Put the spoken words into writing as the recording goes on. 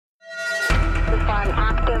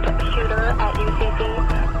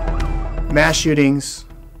Mass shootings,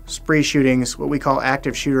 spree shootings, what we call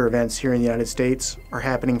active shooter events here in the United States, are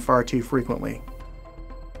happening far too frequently.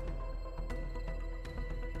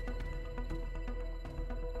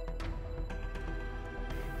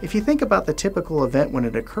 If you think about the typical event when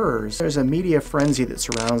it occurs, there's a media frenzy that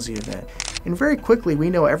surrounds the event. And very quickly we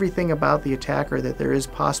know everything about the attacker that there is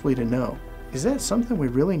possibly to know. Is that something we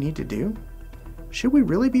really need to do? Should we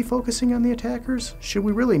really be focusing on the attackers? Should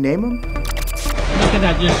we really name them? Look at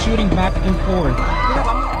that, just shooting back and forth.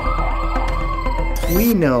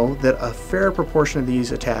 We know that a fair proportion of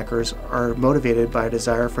these attackers are motivated by a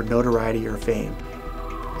desire for notoriety or fame.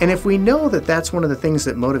 And if we know that that's one of the things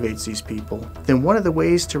that motivates these people, then one of the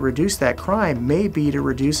ways to reduce that crime may be to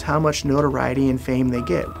reduce how much notoriety and fame they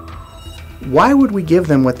get. Why would we give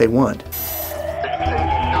them what they want?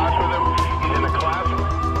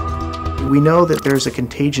 We know that there's a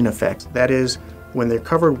contagion effect. That is, when they're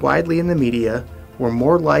covered widely in the media, we're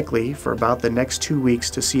more likely for about the next 2 weeks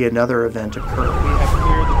to see another event occur. We have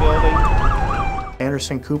cleared the building.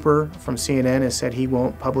 Anderson Cooper from CNN has said he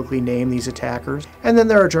won't publicly name these attackers. And then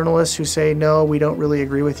there are journalists who say, no, we don't really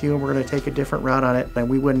agree with you and we're going to take a different route on it, and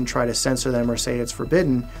we wouldn't try to censor them or say it's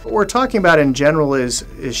forbidden. What we're talking about in general is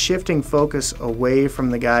shifting focus away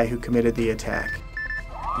from the guy who committed the attack.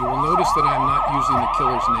 You will notice that I am not using the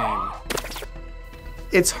killer's name.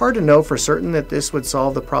 It's hard to know for certain that this would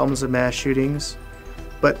solve the problems of mass shootings,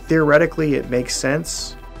 but theoretically it makes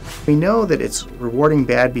sense. We know that it's rewarding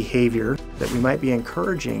bad behavior, that we might be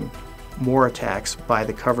encouraging more attacks by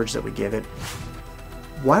the coverage that we give it.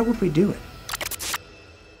 Why would we do it?